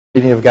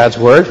Reading of God's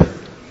Word.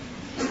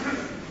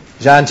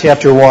 John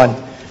chapter 1.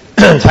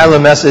 The title of the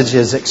message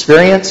is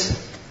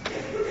Experience.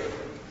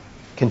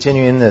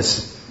 Continuing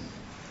this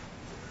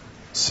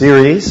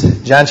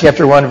series. John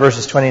chapter 1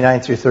 verses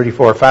 29 through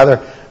 34.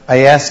 Father,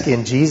 I ask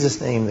in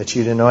Jesus' name that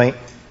you'd anoint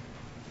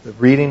the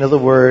reading of the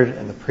Word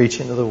and the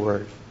preaching of the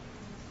Word.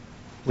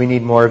 We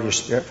need more of your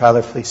Spirit.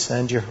 Father, please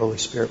send your Holy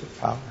Spirit with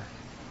power.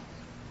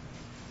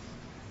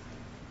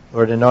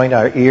 Lord, anoint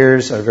our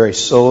ears, our very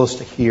souls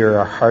to hear,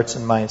 our hearts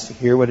and minds to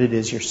hear what it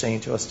is you're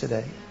saying to us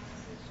today.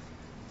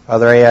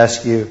 Father, I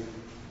ask you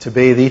to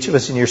bathe each of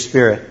us in your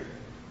Spirit.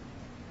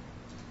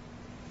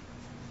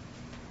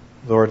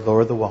 Lord,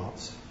 lower the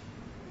walls.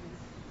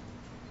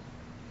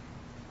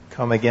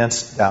 Come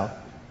against doubt.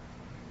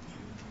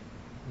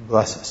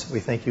 Bless us. We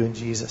thank you in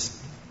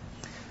Jesus'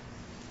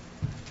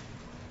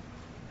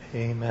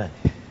 name. Amen.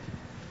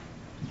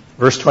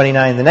 Verse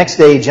 29. The next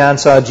day John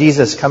saw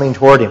Jesus coming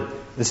toward him.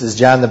 This is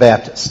John the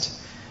Baptist.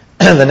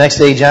 The next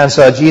day John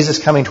saw Jesus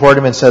coming toward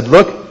him and said,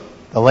 "Look,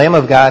 the Lamb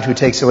of God who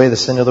takes away the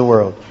sin of the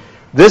world.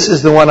 This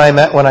is the one I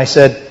met when I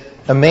said,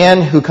 'A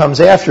man who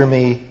comes after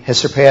me has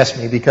surpassed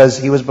me because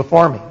he was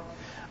before me.'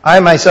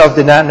 I myself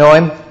did not know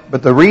him,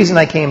 but the reason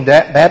I came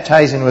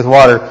baptizing with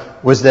water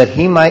was that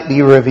he might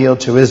be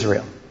revealed to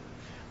Israel."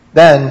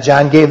 Then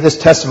John gave this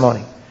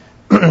testimony.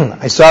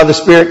 "I saw the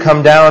Spirit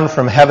come down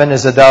from heaven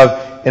as a dove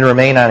and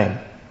remain on him.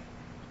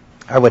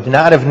 I would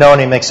not have known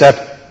him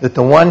except that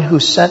the one who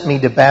sent me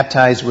to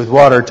baptize with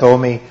water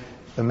told me,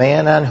 'The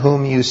man on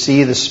whom you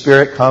see the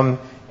Spirit come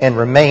and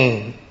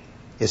remain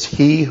is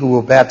he who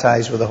will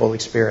baptize with the Holy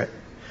Spirit.'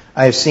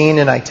 I have seen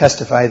and I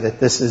testify that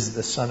this is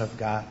the Son of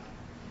God."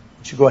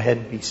 Would you go ahead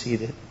and be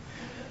seated?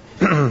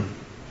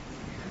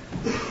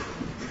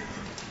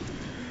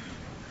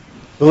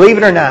 Believe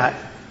it or not,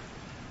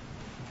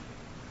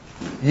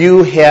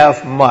 you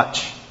have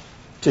much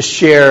to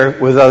share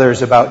with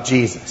others about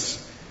Jesus.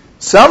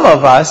 Some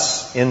of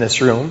us in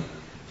this room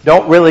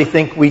don't really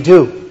think we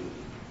do,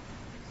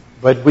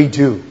 but we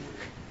do.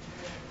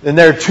 And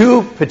there are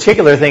two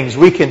particular things.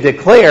 We can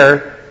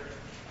declare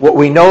what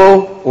we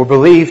know or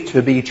believe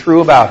to be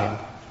true about him,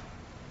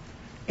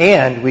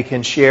 and we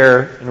can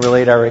share and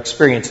relate our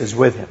experiences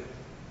with him.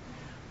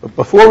 But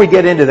before we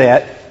get into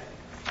that,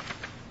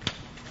 I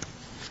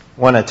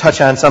want to touch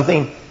on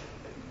something.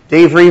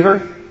 Dave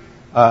Reaver,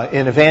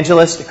 an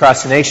evangelist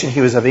across the nation,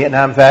 he was a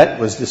Vietnam vet,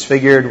 was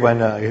disfigured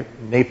when a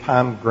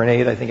napalm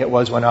grenade, I think it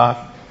was, went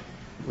off.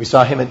 We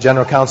saw him at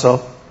General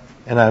Council,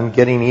 and I'm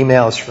getting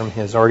emails from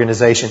his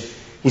organization.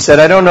 He said,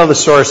 "I don't know the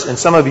source," and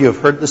some of you have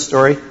heard this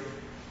story.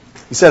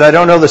 He said, "I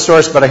don't know the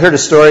source, but I heard a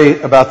story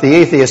about the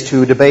atheist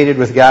who debated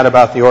with God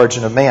about the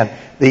origin of man.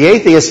 The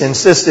atheist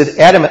insisted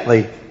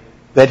adamantly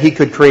that he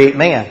could create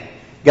man.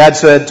 God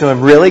said to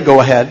him, 'Really?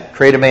 Go ahead,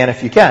 create a man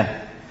if you can.'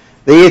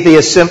 The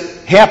atheist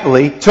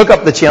happily took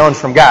up the challenge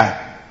from God.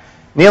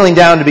 Kneeling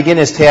down to begin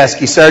his task,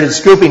 he started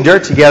scooping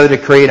dirt together to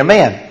create a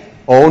man.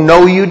 'Oh,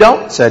 no, you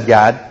don't,' said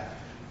God.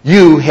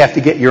 'You have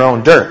to get your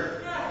own dirt.'"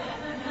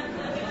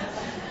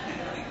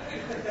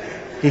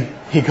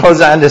 He goes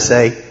on to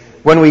say,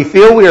 "When we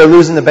feel we are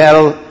losing the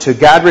battle to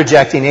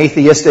God-rejecting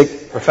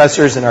atheistic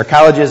professors in our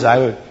colleges,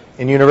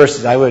 in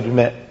universities, I would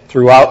admit,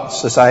 throughout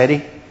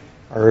society,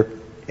 or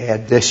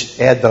add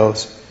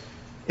those,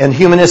 and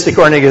humanistic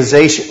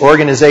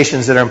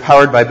organizations that are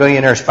empowered by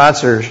billionaire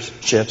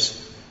sponsorships,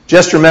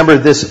 just remember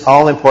this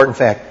all-important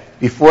fact.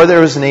 Before there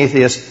was an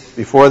atheist,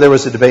 before there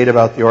was a debate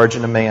about the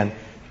origin of man,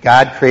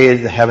 God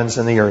created the heavens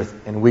and the earth,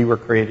 and we were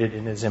created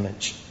in his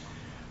image."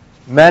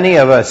 Many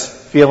of us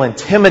feel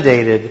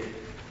intimidated.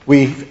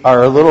 We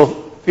are a little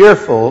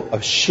fearful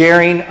of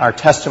sharing our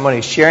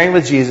testimony, sharing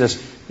with Jesus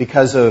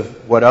because of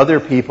what other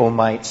people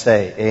might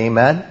say.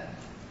 Amen?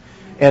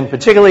 And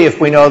particularly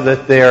if we know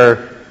that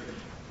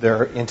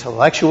they're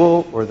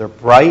intellectual or they're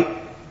bright,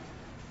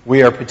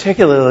 we are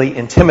particularly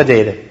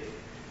intimidated.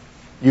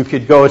 You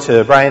could go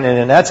to Brian and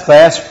Annette's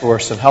class for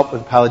some help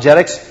with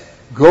apologetics.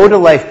 Go to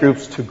life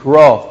groups to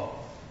grow.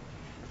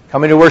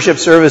 Coming to worship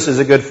service is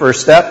a good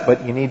first step,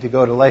 but you need to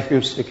go to life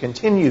groups to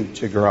continue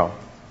to grow.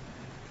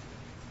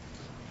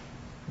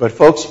 But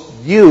folks,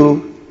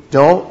 you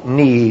don't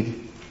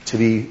need to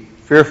be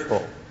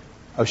fearful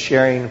of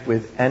sharing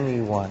with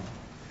anyone.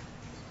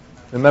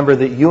 Remember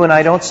that you and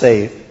I don't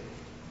save.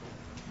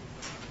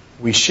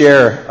 We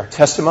share our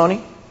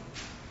testimony.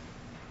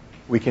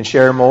 We can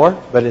share more,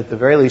 but at the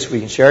very least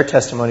we can share our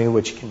testimony,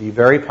 which can be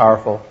very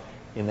powerful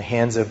in the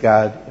hands of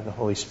God and the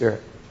Holy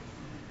Spirit.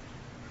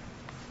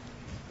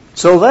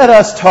 So let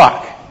us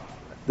talk.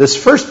 This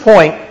first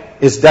point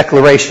is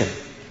declaration.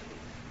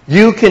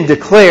 You can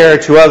declare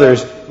to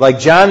others like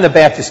John the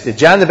Baptist did.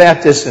 John the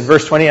Baptist in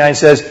verse 29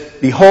 says,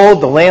 "Behold,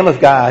 the Lamb of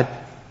God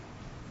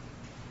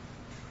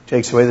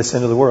takes away the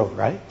sin of the world,"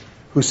 right?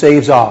 Who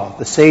saves all,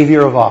 the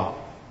Savior of all.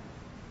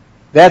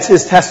 That's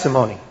his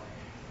testimony.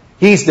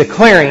 He's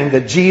declaring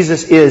that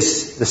Jesus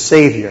is the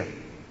Savior.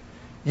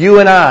 You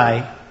and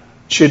I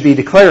should be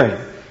declaring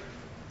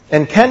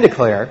and can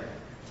declare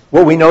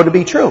what we know to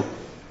be true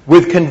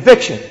with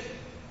conviction.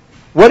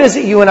 What is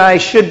it you and I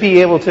should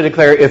be able to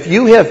declare? If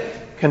you have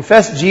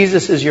confess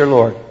Jesus as your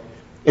Lord,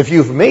 if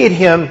you've made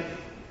Him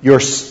your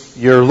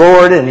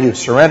Lord and you've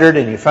surrendered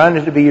and you found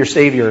Him to be your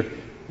Savior,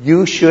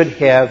 you should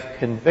have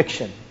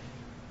conviction.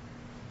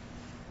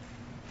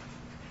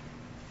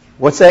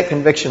 What's that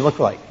conviction look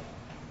like?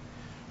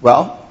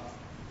 Well,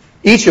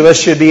 each of us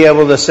should be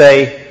able to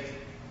say,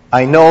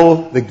 I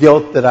know the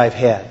guilt that I've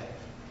had.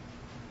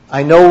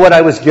 I know what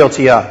I was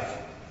guilty of.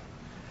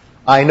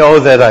 I know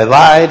that I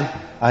lied.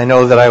 I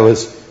know that I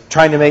was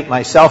trying to make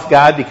myself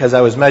God because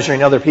I was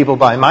measuring other people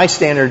by my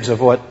standards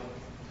of what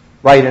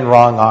right and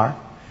wrong are.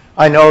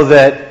 I know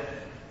that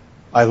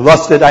I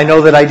lusted. I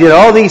know that I did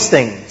all these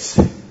things.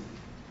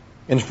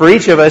 And for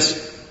each of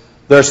us,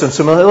 there are some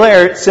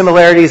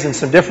similarities and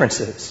some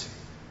differences.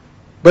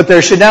 But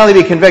there should not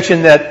only be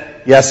conviction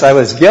that, yes, I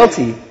was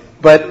guilty,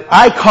 but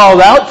I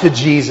called out to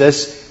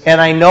Jesus and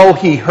I know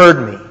He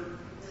heard me.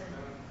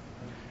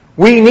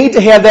 We need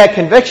to have that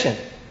conviction.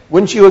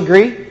 Wouldn't you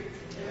agree?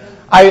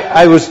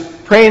 I was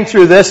praying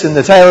through this, and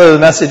the title of the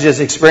message is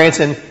Experience,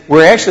 and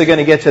we're actually going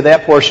to get to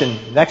that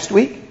portion next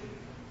week.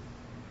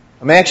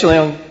 I'm actually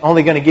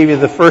only going to give you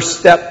the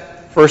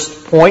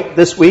first point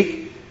this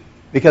week,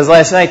 because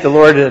last night the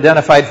Lord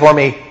identified for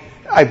me,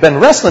 I've been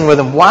wrestling with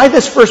Him. Why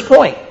this first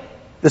point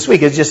this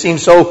week? It just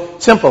seems so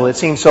simple. It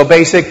seems so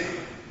basic.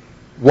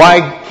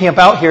 Why camp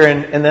out here?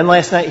 And then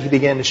last night He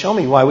began to show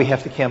me why we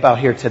have to camp out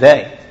here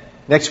today.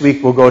 Next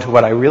week we'll go to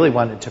what I really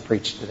wanted to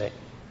preach today.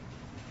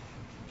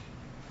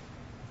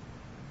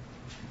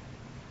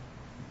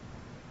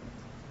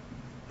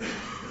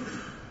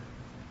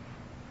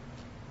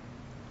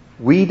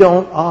 We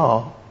don't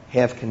all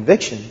have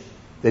conviction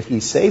that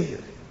He's Savior.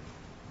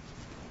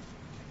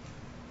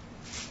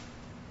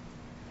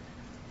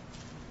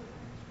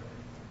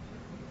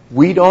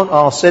 We don't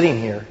all sitting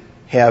here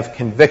have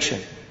conviction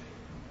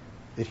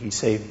that He's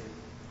Savior.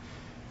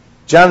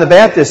 John the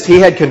Baptist, he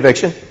had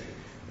conviction.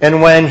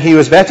 And when he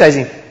was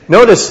baptizing,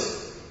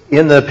 notice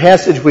in the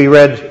passage we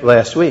read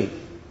last week,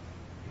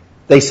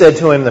 they said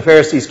to him, the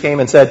Pharisees came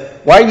and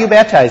said, why are you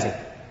baptizing?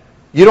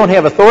 You don't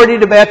have authority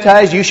to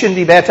baptize. You shouldn't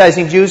be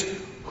baptizing Jews.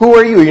 Who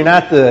are you? You're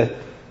not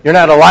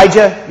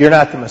Elijah. You're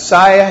not the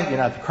Messiah. You're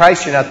not the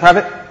Christ. You're not the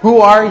prophet. Who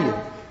are you?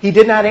 He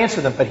did not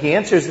answer them, but he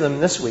answers them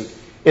this week.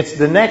 It's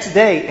the next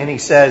day, and he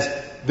says,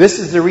 this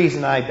is the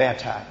reason I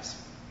baptize.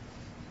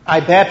 I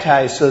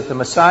baptize so that the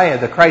Messiah,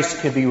 the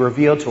Christ, can be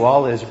revealed to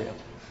all Israel.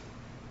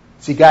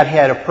 See, God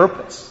had a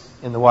purpose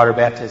in the water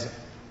baptism.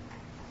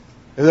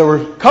 There were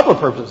a couple of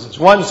purposes.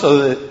 One,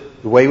 so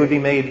that the way would be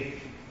made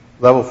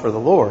level for the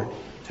Lord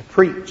to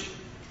preach,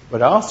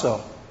 but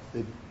also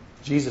that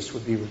Jesus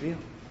would be revealed.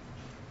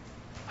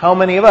 How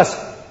many of us,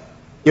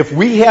 if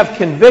we have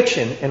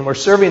conviction and we're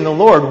serving the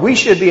Lord, we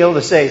should be able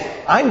to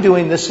say, I'm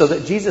doing this so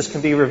that Jesus can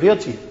be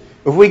revealed to you.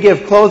 If we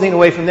give clothing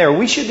away from there,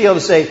 we should be able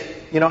to say,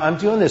 I'm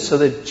doing this so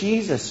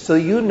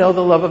that you know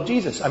the love of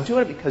Jesus. I'm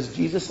doing it because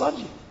Jesus loves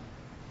you.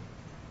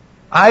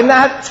 I'm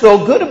not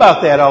so good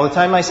about that all the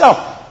time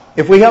myself.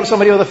 If we help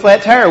somebody with a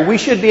flat tire, we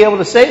should be able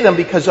to say to them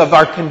because of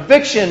our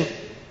conviction,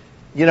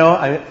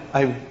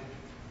 I'm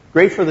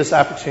grateful for this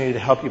opportunity to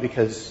help you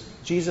because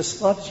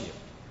Jesus loves you.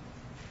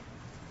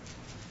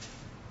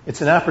 It's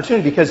an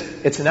opportunity because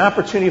it's an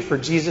opportunity for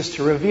Jesus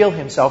to reveal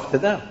Himself to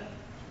them.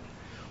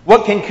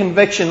 What can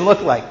conviction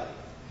look like?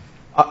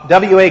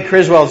 W.A.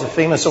 Criswell is a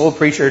famous old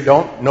preacher.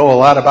 Don't know a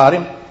lot about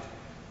him.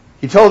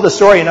 He told the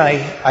story, and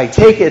I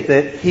take it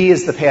that he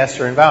is the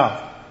pastor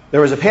involved.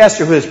 There was a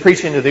pastor who was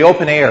preaching to the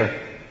open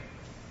air,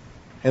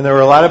 and there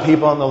were a lot of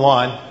people on the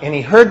lawn, and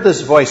he heard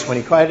this voice. When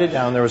he quieted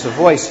down, there was a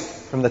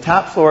voice from the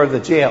top floor of the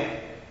jail.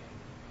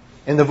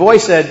 And the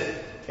voice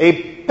said,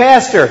 "Hey,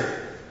 pastor,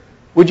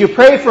 would you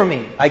pray for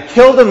me? I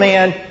killed a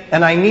man,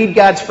 and I need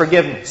God's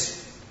forgiveness."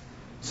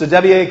 So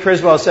W.A.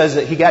 Criswell says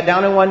that he got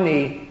down on one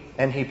knee,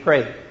 and he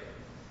prayed.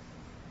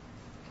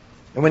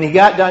 And when he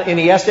got done, and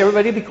he asked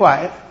everybody to be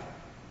quiet,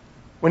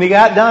 when he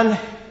got done,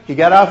 he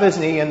got off his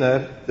knee, and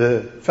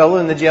the fellow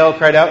in the jail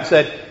cried out and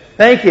said,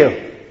 "Thank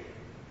you.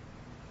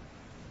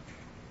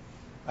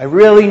 I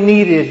really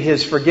needed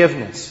his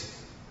forgiveness."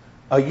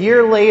 A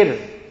year later,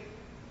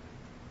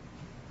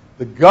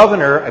 the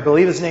governor, I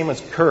believe his name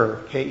was Kerr,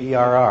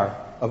 K-E-R-R,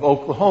 of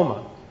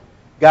Oklahoma,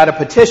 got a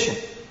petition.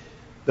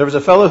 There was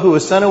a fellow who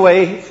was sent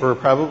away for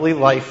probably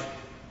life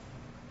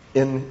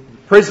in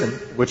prison,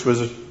 which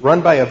was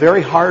run by a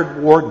very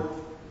hard warden.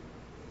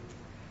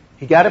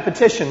 He got a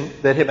petition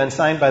that had been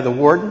signed by the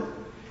warden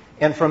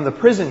and from the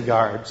prison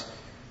guards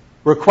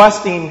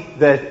requesting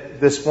that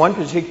this one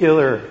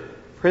particular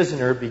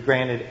prisoner be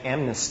granted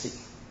amnesty,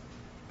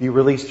 be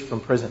released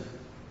from prison.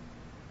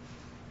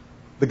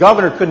 The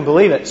governor couldn't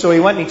believe it, so he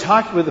went and he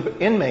talked with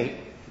the inmate,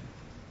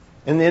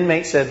 and the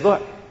inmate said,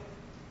 "Look,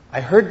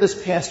 I heard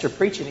this pastor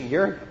preaching a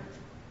year ago,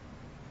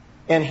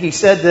 and he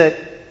said that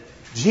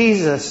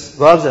Jesus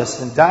loves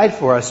us and died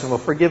for us and will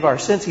forgive our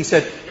sins." He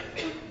said,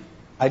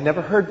 "I'd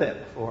never heard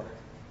that before.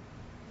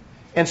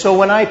 And so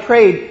when I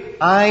prayed,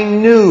 I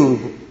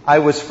knew I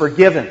was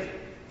forgiven.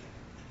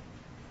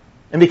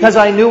 And because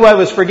I knew I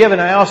was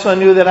forgiven, I also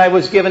knew that I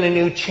was given a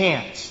new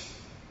chance."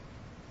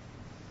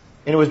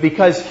 And it was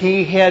because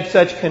he had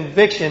such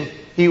conviction,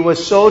 he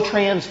was so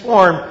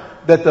transformed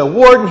that the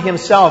warden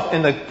himself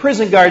and the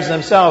prison guards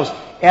themselves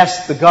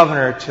asked the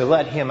governor to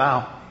let him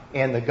out.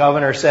 And the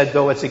governor said,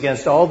 though it's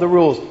against all the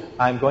rules,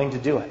 I'm going to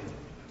do it.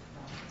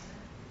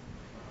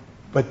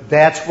 But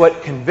that's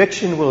what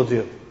conviction will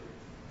do.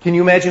 Can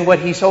you imagine what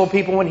he told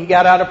people when he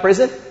got out of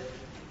prison?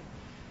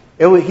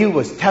 He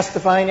was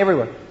testifying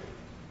everywhere.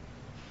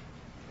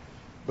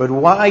 But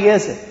why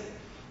is it?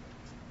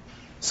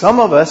 Some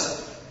of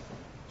us,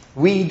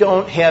 we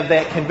don't have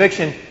that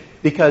conviction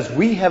because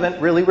we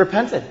haven't really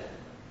repented.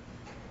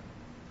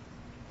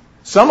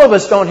 Some of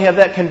us don't have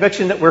that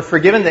conviction that we're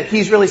forgiven, that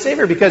He's really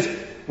Savior, because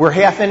we're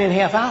half in and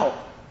half out.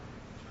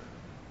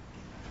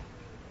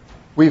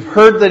 We've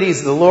heard that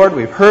He's the Lord.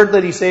 We've heard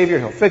that He's Savior.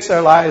 He'll fix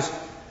our lives.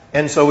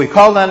 And so we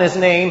called on His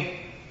name.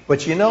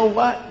 But you know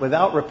what?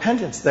 Without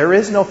repentance, there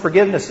is no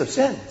forgiveness of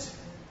sins.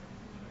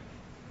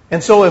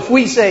 And so if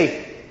we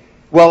say,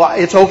 well,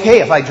 it's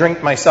okay if I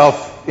drink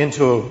myself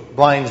into a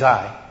blind's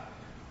eye,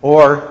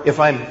 or if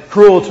I'm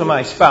cruel to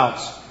my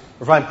spouse,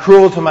 or if I'm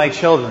cruel to my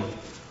children,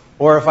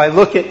 or if I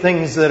look at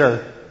things that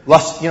are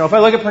lust, if I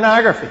look at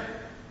pornography,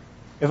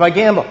 if I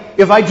gamble,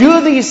 if I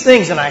do these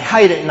things and I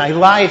hide it and I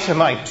lie to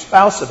my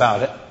spouse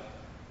about it,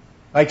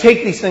 I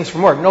take these things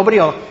from work, nobody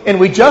else, and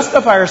we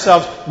justify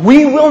ourselves,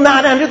 we will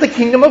not enter the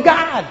kingdom of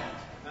God.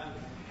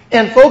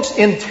 And folks,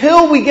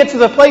 until we get to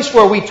the place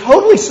where we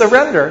totally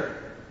surrender,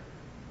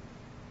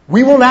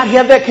 we will not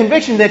have that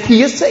conviction that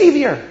He is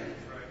Savior.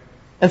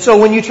 And so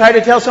when you try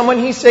to tell someone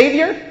He's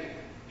Savior,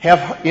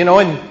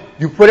 and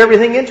you put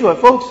everything into it,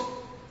 folks,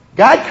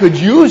 God could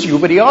use you,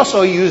 but He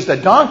also used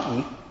a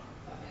donkey.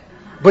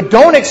 But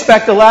don't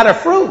expect a lot of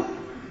fruit.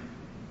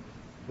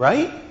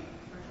 Right?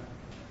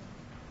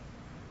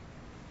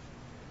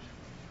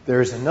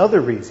 There's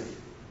another reason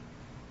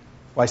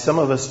why some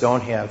of us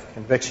don't have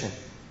conviction.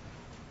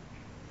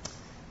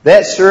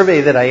 That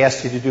survey that I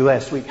asked you to do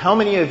last week, how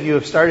many of you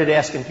have started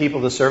asking people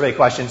the survey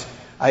questions?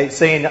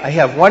 Saying, I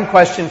have one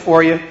question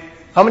for you.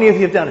 How many of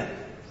you have done it?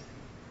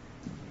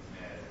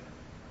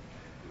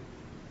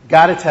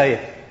 Got to tell you,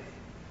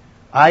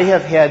 I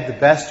have had the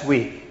best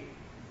week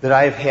that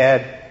I've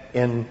had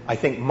in, I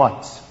think,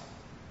 months.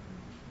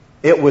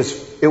 It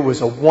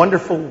was a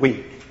wonderful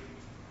week.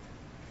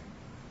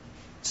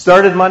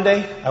 Started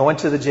Monday, I went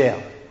to the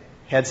jail.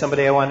 Had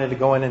somebody I wanted to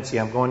go in and see.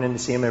 I'm going in to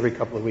see him every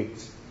couple of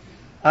weeks.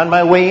 On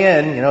my way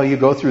in, you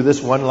go through this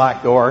one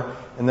locked door,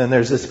 and then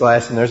there's this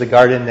glass, and there's a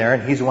guard in there,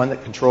 and he's the one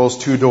that controls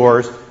 2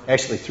 doors,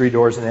 actually 3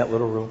 doors in that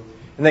little room.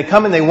 And they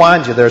come and they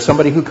wand you. There's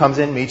somebody who comes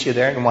in, meets you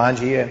there, and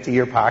wands you, empty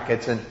your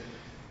pockets. And,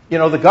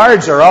 the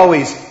guards are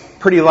always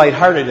pretty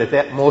lighthearted at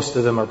that. Most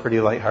of them are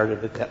pretty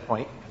lighthearted at that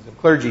point, because I'm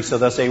clergy, so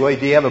they'll say, well,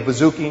 do you have a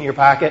bazooka in your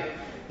pocket?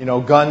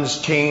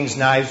 Guns, chains,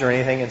 knives, or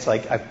anything. It's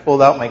like I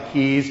pulled out my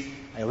keys.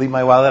 I leave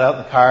my wallet out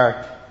in the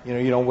car.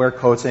 You don't wear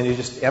coats, and you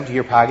just empty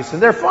your pockets,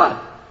 and they're fun.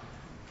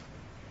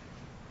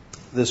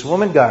 This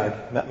woman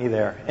guard met me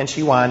there, and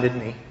she wanded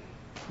me.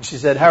 And she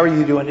said, how are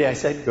you doing today? I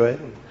said, good.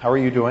 And how are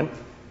you doing?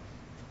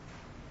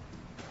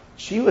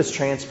 She was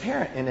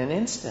transparent in an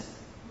instant.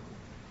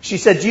 She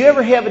said, do you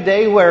ever have a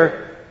day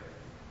where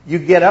you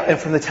get up, and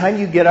from the time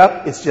you get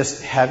up, it's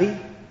just heavy?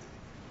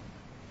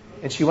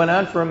 And she went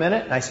on for a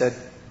minute, and I said,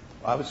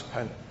 well,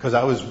 because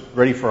I was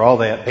ready for all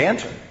that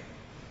banter.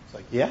 It's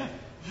like, yeah.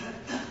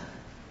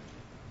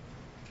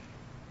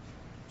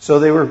 So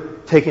they were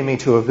taking me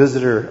to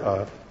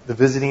the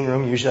visiting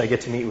room. Usually I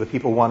get to meet with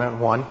people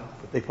one-on-one,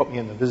 but they put me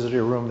in the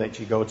visitor room that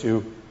you go to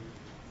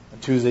on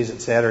Tuesdays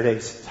and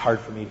Saturdays. It's hard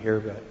for me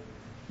here, but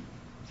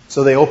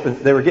so they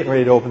were getting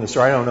ready to open the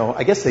door. I don't know.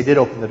 I guess they did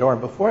open the door.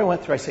 And before I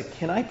went through, I said,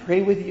 can I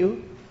pray with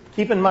you?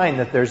 Keep in mind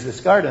that there's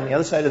this guard on the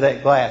other side of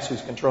that glass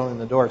who's controlling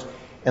the doors.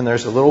 And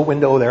there's a little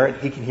window there, and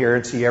he can hear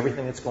and see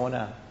everything that's going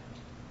on.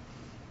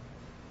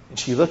 And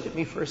she looked at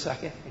me for a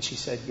second, and she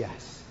said,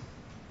 yes.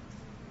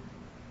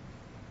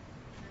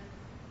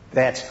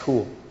 That's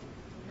cool.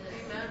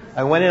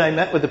 I went in, I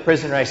met with the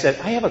prisoner, I said,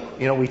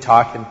 we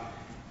talked, and,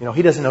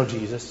 he doesn't know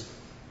Jesus.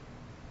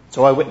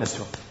 So I witnessed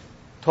to him.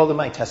 Told him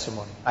my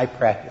testimony. I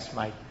practiced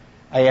I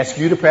asked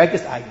you to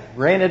practice, I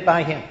ran it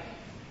by him.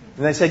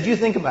 And I said, you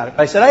think about it.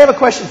 But I said, I have a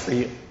question for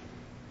you.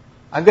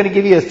 I'm going to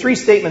give you 3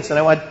 statements, and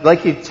I'd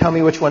like you to tell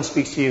me which one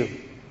speaks to you.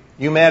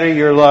 You matter,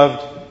 you're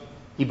loved,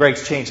 He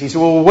breaks chains. He said,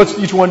 well, what's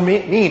each one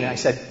mean? I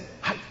said,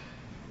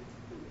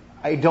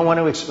 I don't want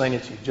to explain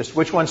it to you. Just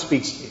which one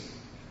speaks to you.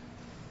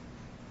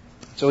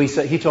 So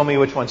he told me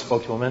which one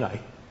spoke to him, and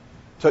I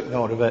took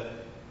note of it.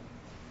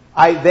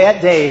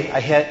 That day, I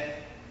hit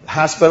the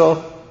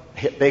hospital, I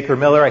hit Baker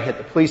Miller, I hit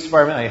the police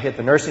department, I hit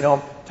the nursing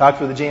home,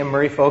 talked with the J.M.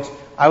 Murray folks.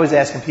 I was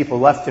asking people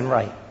left and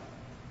right.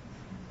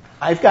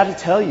 I've got to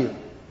tell you,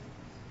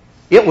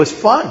 it was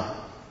fun.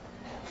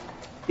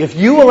 If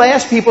you will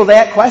ask people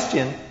that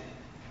question,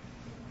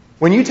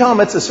 when you tell them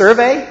it's a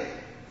survey,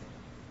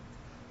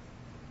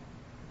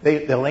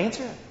 they'll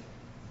answer it.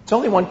 It's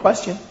only one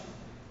question.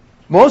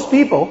 Most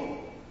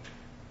people,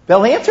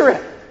 they'll answer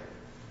it.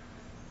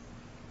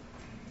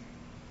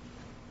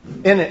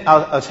 And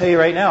I'll tell you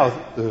right now,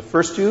 the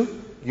first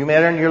 2, You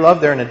matter and you're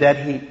loved, they're in a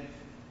dead heat.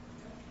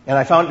 And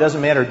I found it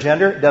doesn't matter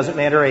gender, it doesn't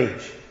matter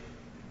age.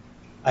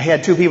 I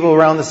had two people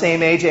around the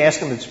same age, I asked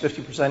them, it's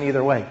 50%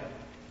 either way.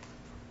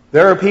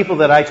 There are people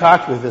that I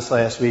talked with this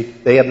last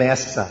week, they have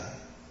masks on.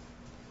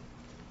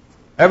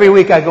 Every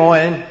week I go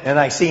in and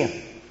I see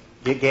them.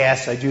 Get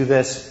gas, I do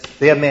this.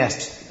 They have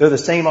masks. They're the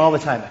same all the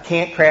time. I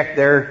can't crack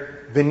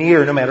their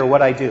veneer no matter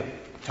what I do.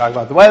 Talk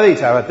about the weather, you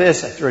talk about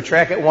this, I threw a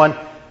track at one.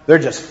 They're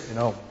just,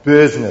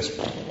 business.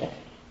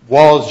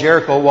 Walls,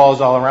 Jericho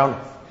walls all around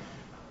them.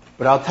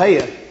 But I'll tell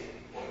you,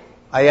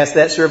 I asked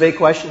that survey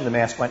question, the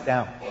mask went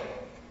down.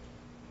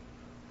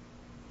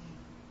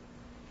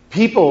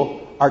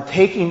 People are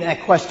taking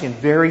that question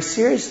very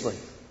seriously.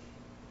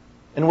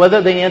 And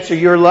whether they answer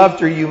you're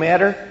loved or you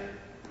matter,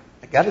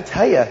 I got to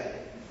tell you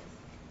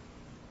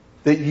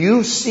that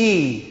you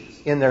see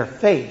in their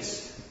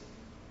face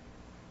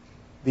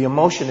the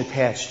emotion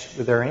attached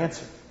with their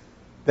answer.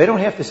 They don't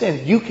have to say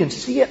it. You can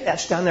see it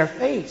etched on their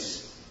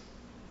face.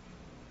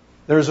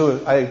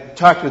 I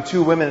talked with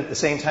two women at the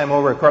same time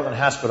over at Cortland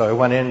Hospital. I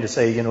went in to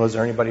say, is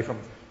there anybody from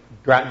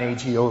Groton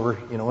AG over,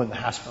 in the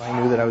hospital? I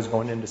knew that I was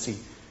going in to see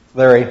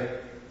Larry.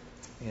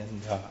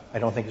 And I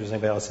don't think there was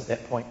anybody else at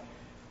that point.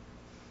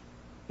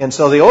 And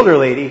so the older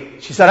lady,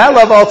 she said, I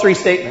love all three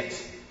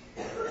statements.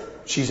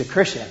 She's a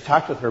Christian. I've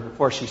talked with her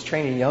before. She's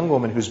training a young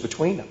woman who's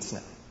between us now.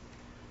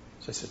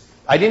 So I said,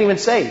 I didn't even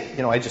say,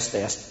 I just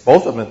asked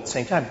both of them at the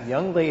same time.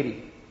 Young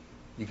lady,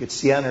 you could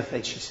see on her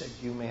face, she said,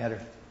 you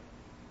matter.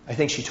 I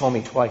think she told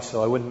me twice,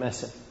 so I wouldn't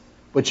miss it.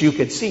 But you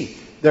could see,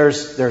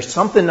 there's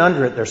something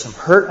under it. There's some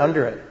hurt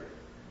under it.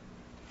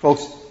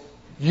 Folks,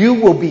 you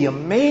will be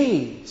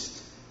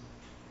amazed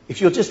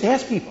if you'll just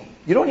ask people.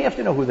 You don't have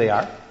to know who they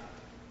are.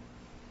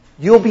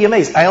 You'll be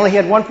amazed. I only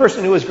had one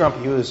person who was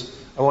grumpy.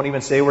 I won't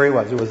even say where he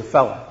was. It was a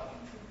fella.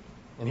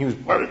 And he was,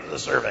 what is the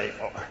survey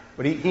for?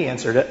 But he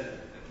answered it.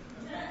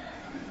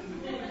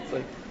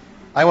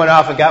 I went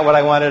off and got what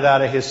I wanted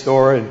out of his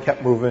store and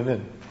kept moving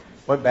and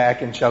went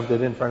back and shoved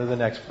it in front of the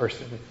next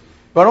person.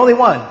 But only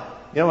one.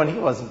 And he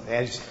wasn't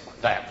bad. He just said,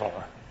 what's that for?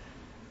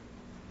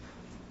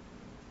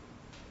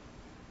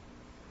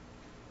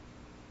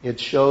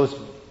 It shows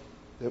me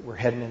that we're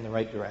heading in the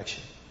right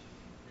direction.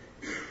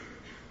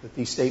 That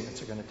these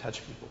statements are going to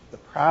touch people. The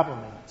problem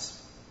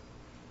is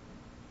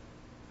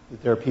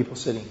that there are people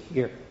sitting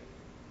here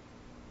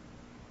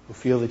who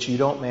feel that you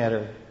don't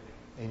matter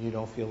and you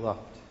don't feel loved.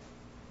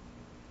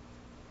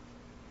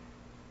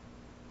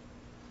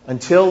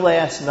 Until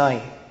last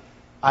night,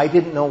 I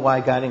didn't know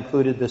why God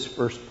included this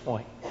first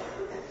point.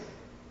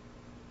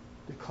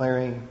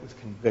 Declaring with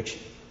conviction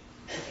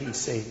that He's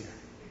Savior.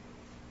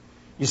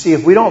 You see,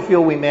 if we don't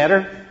feel we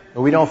matter,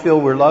 or we don't feel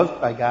we're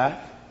loved by God,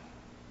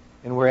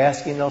 and we're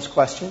asking those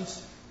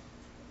questions,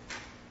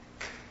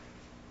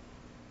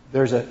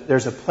 there's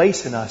a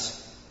place in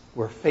us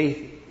where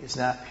faith is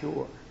not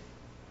pure.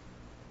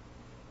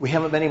 We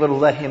haven't been able to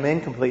let Him in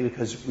completely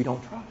because we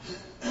don't trust.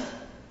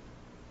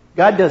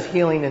 God does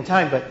healing in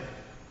time, but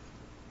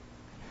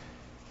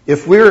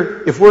if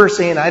we're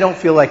saying, I don't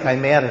feel like I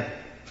matter,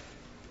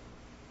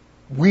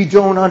 we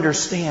don't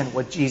understand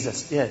what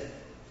Jesus did.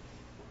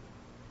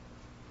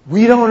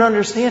 We don't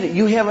understand it.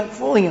 You haven't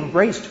fully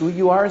embraced who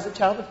you are as a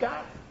child of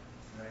God.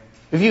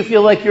 If you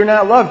feel like you're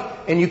not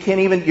loved and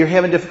you're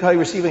having difficulty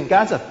receiving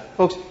God's love,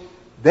 folks,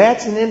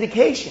 that's an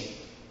indication.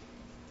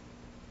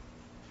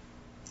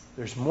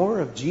 There's more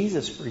of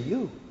Jesus for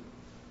you.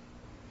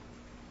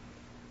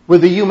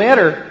 With the you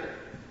matter,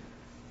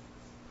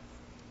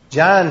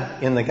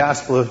 John, in the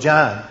Gospel of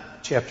John,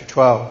 chapter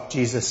 12,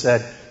 Jesus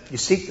said, you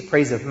seek the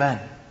praise of men.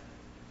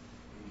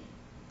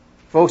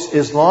 Folks,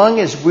 as long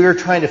as we're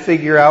trying to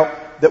figure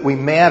out that we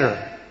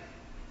matter,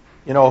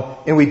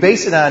 and we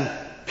base it on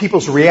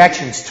people's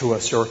reactions to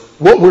us or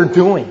what we're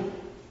doing,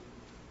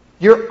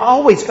 you're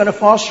always going to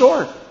fall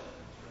short.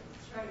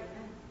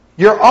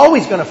 You're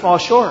always going to fall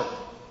short.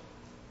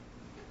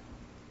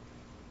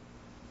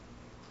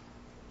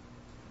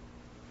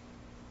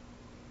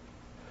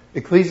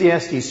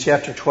 Ecclesiastes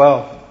chapter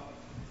 12.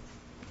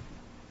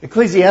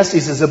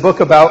 Ecclesiastes is a book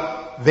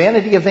about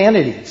vanity of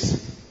vanities.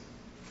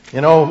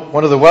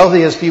 One of the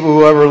wealthiest people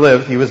who ever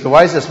lived, he was the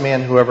wisest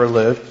man who ever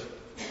lived.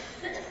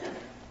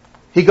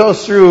 He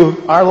goes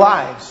through our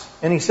lives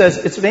and he says,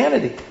 it's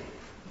vanity.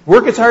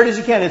 Work as hard as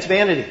you can, it's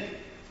vanity.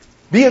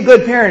 Be a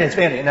good parent, it's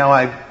vanity. Now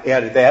I've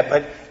added that,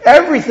 but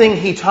everything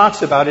he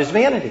talks about is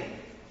vanity.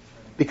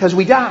 Because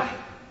we die.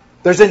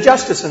 There's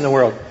injustice in the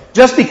world.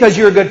 Just because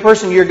you're a good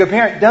person, you're a good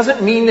parent,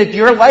 doesn't mean that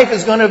your life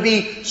is going to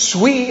be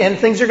sweet and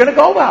things are going to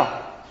go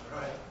well.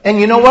 And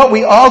you know what?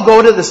 We all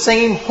go to the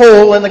same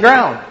hole in the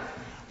ground.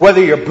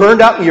 Whether you're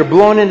burned up and you're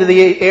blown into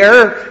the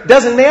air,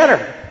 doesn't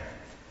matter.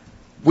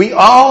 We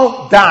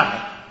all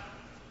die.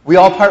 We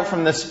all part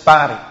from this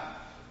body.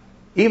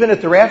 Even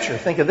at the rapture,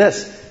 think of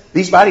this.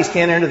 These bodies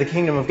can't enter the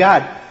kingdom of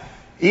God.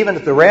 Even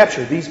at the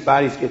rapture, these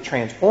bodies get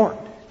transformed.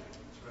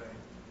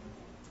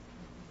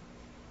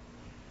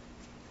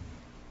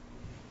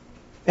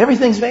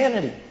 Everything's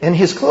vanity. And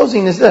his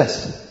closing is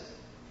this.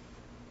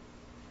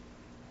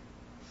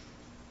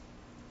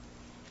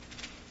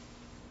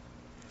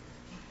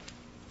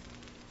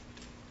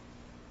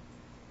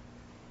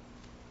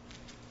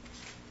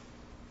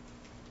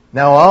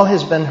 Now all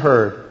has been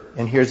heard,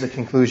 and here's the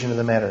conclusion of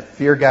the matter.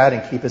 Fear God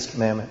and keep His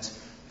commandments,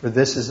 for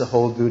this is the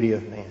whole duty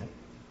of man.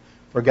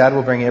 For God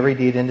will bring every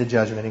deed into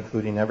judgment,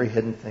 including every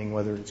hidden thing,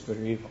 whether it's good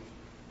or evil.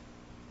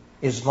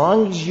 As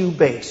long as you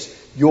base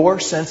your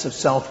sense of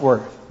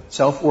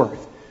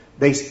self-worth,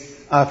 based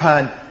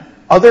upon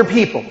other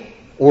people,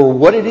 or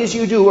what it is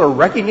you do, or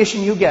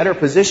recognition you get, or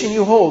position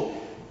you hold,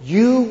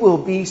 you will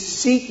be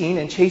seeking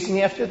and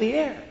chasing after the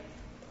air.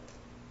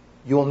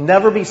 You will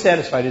never be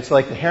satisfied. It's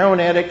like the heroin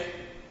addict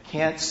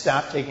can't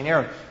stop taking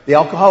heroin. The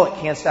alcoholic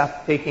can't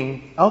stop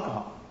taking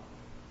alcohol.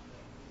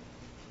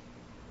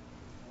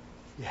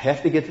 You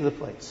have to get to the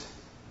place.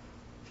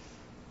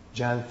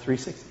 John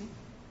 3:16.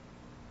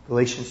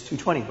 Galatians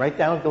 2:20. Write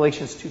down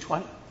Galatians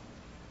 2:20.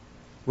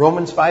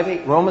 Romans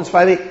 5:8. Romans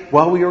 5:8.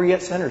 While we were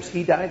yet sinners,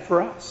 He died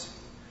for us.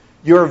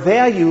 Your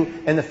value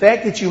and the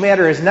fact that you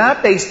matter is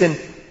not based in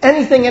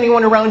anything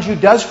anyone around you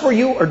does for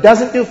you or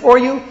doesn't do for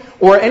you,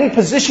 or any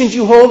positions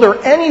you hold,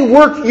 or any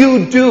work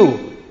you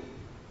do.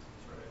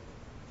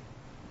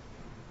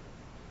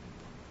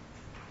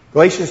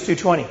 Galatians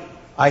 2:20.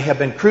 I have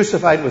been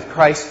crucified with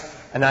Christ,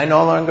 and I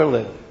no longer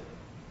live.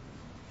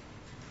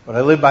 But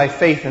I live by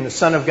faith in the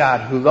Son of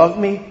God, who loved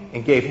me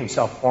and gave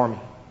Himself for me.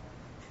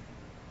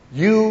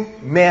 You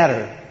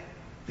matter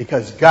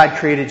because God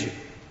created you.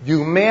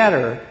 You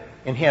matter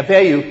and have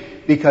value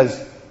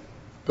because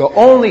the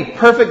only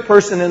perfect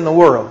person in the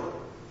world,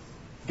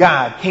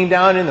 God, came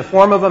down in the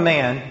form of a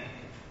man.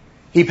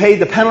 He paid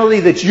the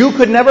penalty that you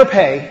could never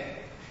pay.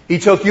 He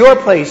took your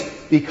place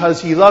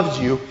because He loves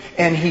you,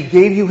 and He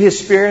gave you His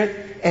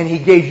Spirit, and He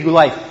gave you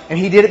life. And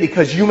He did it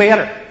because you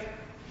matter.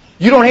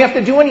 You don't have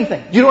to do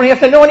anything. You don't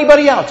have to know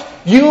anybody else.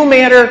 You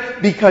matter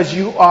because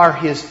you are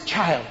His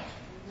child.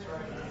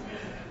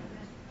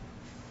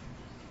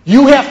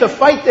 You have to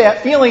fight that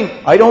feeling,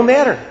 I don't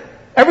matter.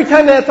 Every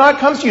time that thought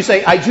comes to you,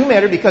 say, I do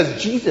matter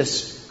because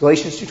Jesus,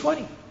 Galatians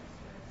 2:20.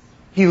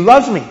 He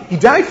loves me. He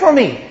died for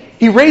me.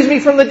 He raised me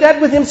from the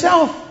dead with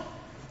Himself.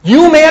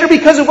 You matter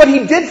because of what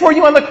He did for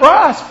you on the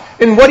cross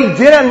and what He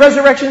did on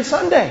Resurrection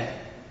Sunday.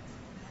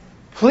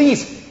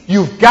 Please,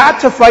 you've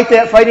got to fight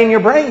that fight in your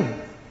brain.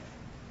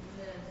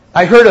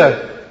 I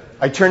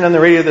turned on the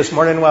radio this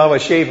morning while I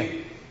was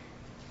shaving.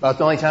 About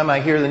the only time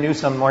I hear the news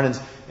some mornings,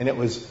 and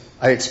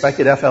I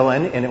expected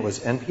FLN, and it was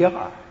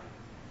NPR.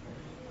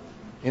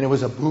 And it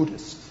was a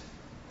Buddhist.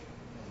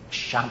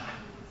 Shaman.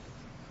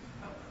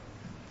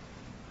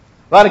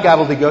 A lot of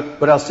gobbledygook,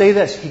 but I'll say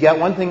this. He got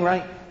one thing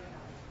right.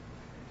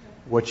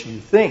 What you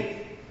think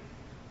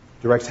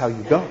directs how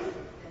you go.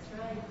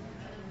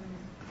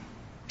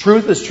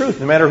 Truth is truth,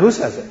 no matter who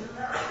says it.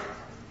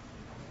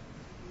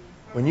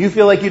 When you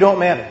feel like you don't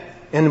matter,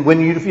 and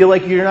when you feel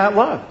like you're not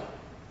loved,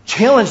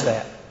 challenge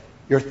that.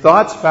 Your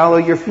thoughts follow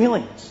your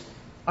feelings.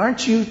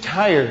 Aren't you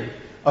tired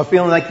of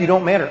feeling like you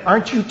don't matter?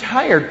 Aren't you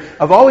tired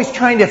of always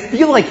trying to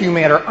feel like you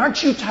matter?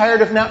 Aren't you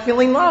tired of not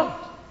feeling loved?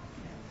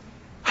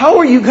 How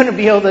are you going to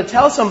be able to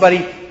tell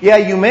somebody, yeah,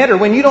 you matter,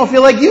 when you don't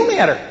feel like you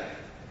matter?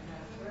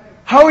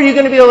 How are you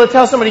going to be able to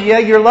tell somebody, yeah,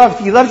 you're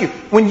loved, He loves you,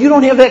 when you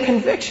don't have that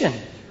conviction?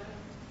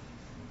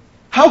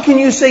 How can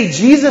you say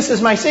Jesus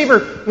is my Savior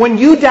when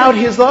you doubt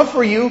His love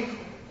for you,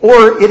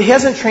 or it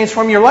hasn't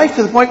transformed your life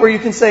to the point where you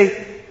can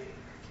say,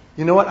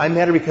 you know what, I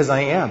matter because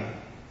I am.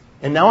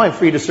 And now I'm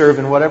free to serve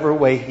in whatever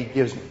way He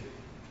gives me.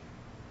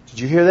 Did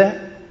you hear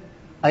that?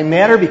 I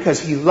matter because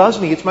He loves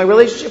me. It's my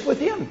relationship with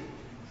Him.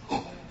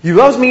 He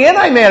loves me and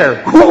I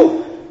matter.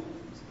 Woo!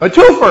 A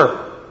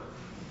twofer.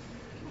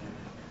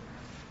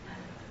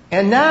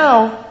 And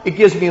now it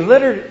gives me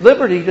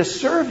liberty to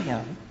serve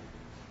Him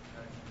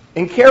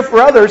and care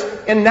for others.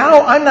 And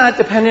now I'm not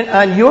dependent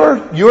on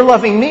your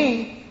loving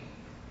me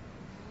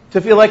to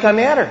feel like I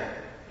matter.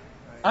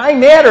 I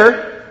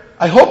matter.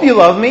 I hope you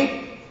love me.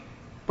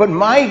 But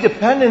my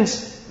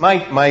dependence,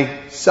 my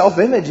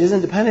self-image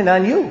isn't dependent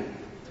on you.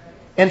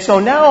 And so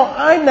now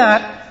I'm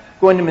not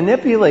going to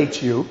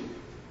manipulate you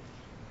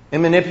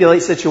and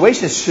manipulate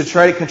situations to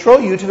try to control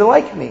you to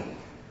like me.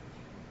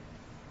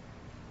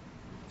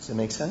 Does that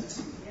make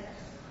sense?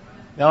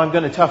 Now I'm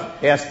going to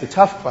ask the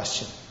tough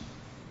question.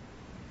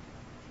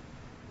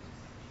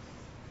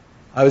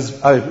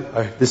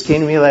 This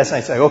came to me last night.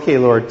 I said, okay,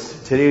 Lord,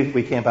 today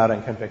we camp out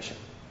on conviction.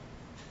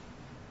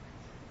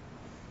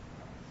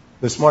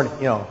 This morning,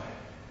 I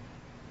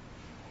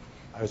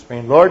was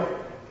praying, Lord,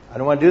 I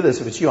don't want to do this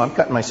if it's you. I'm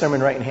cutting my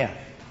sermon right in half.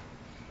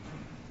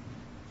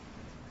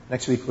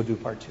 Next week we'll do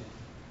part 2.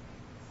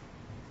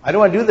 I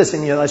don't want to do this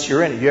unless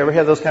you're in it. You ever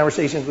have those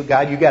conversations with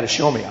God? You got to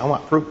show me. I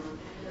want proof.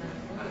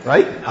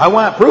 Right? I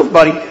want proof,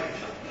 buddy.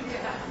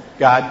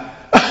 God.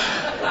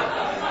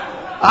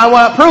 I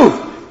want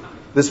proof.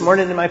 This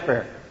morning in my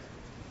prayer,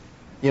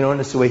 and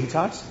it's the way He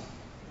talks.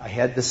 I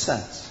had this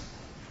sense,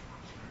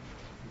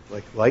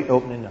 like light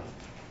opening up.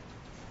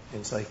 And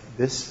it's like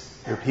there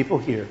are people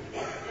here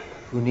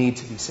who need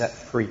to be set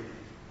free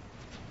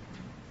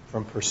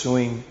from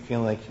pursuing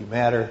feeling like you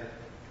matter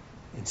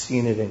and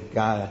seeing it in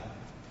God,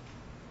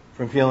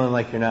 from feeling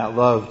like you're not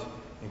loved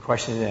and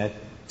questioning that,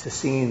 to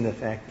seeing the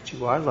fact that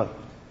you are loved.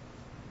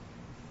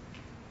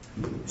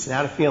 It's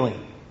not a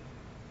feeling.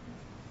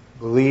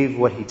 Believe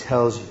what He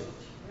tells you,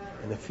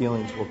 and the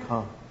feelings will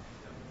come.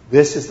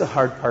 This is the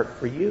hard part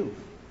for you.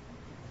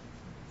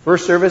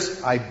 First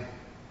service, I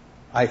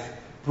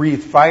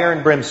breathed fire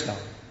and brimstone.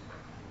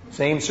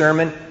 Same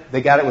sermon,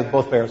 they got it with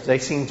both barrels. They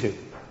seem to.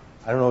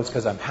 I don't know if it's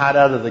because I'm hot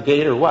out of the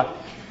gate or what.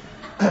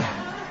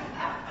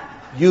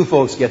 You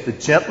folks get the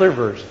gentler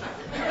version.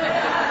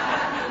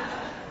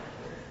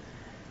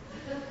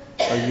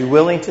 Are you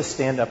willing to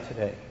stand up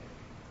today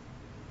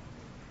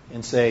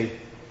and say,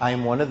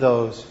 I'm one of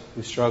those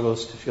who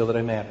struggles to feel that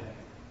I matter?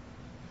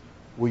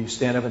 Will you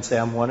stand up and say,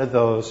 I'm one of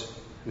those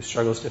who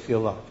struggles to feel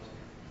loved?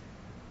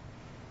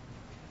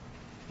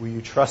 Will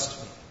you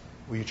trust me?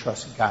 Will you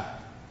trust God?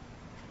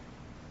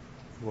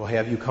 We'll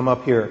have you come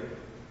up here.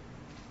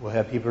 We'll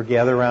have people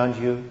gather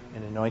around you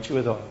and anoint you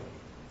with oil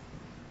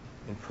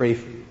and pray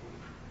for you.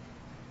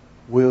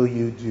 Will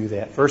you do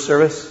that? First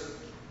service,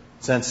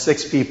 sent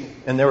 6 people,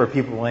 and there were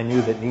people I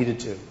knew that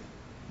needed to.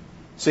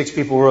 6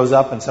 people rose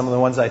up, and some of the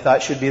ones I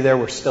thought should be there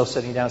were still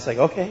sitting down. It's like,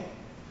 okay.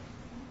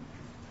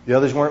 The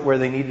others weren't where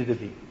they needed to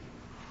be.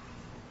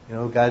 You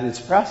know, God, it's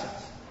a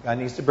process. God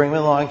needs to bring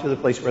them along to the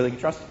place where they can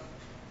trust Him.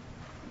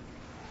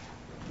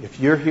 If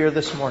you're here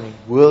this morning,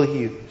 will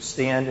you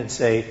stand and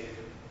say,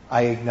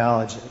 I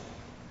acknowledge it,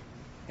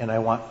 and I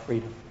want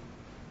freedom?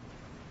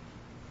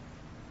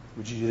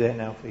 Would you do that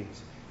now,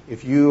 please?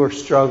 If you are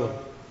struggling,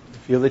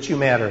 feel that you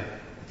matter,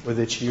 or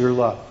that you're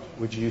loved,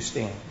 would you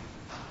stand?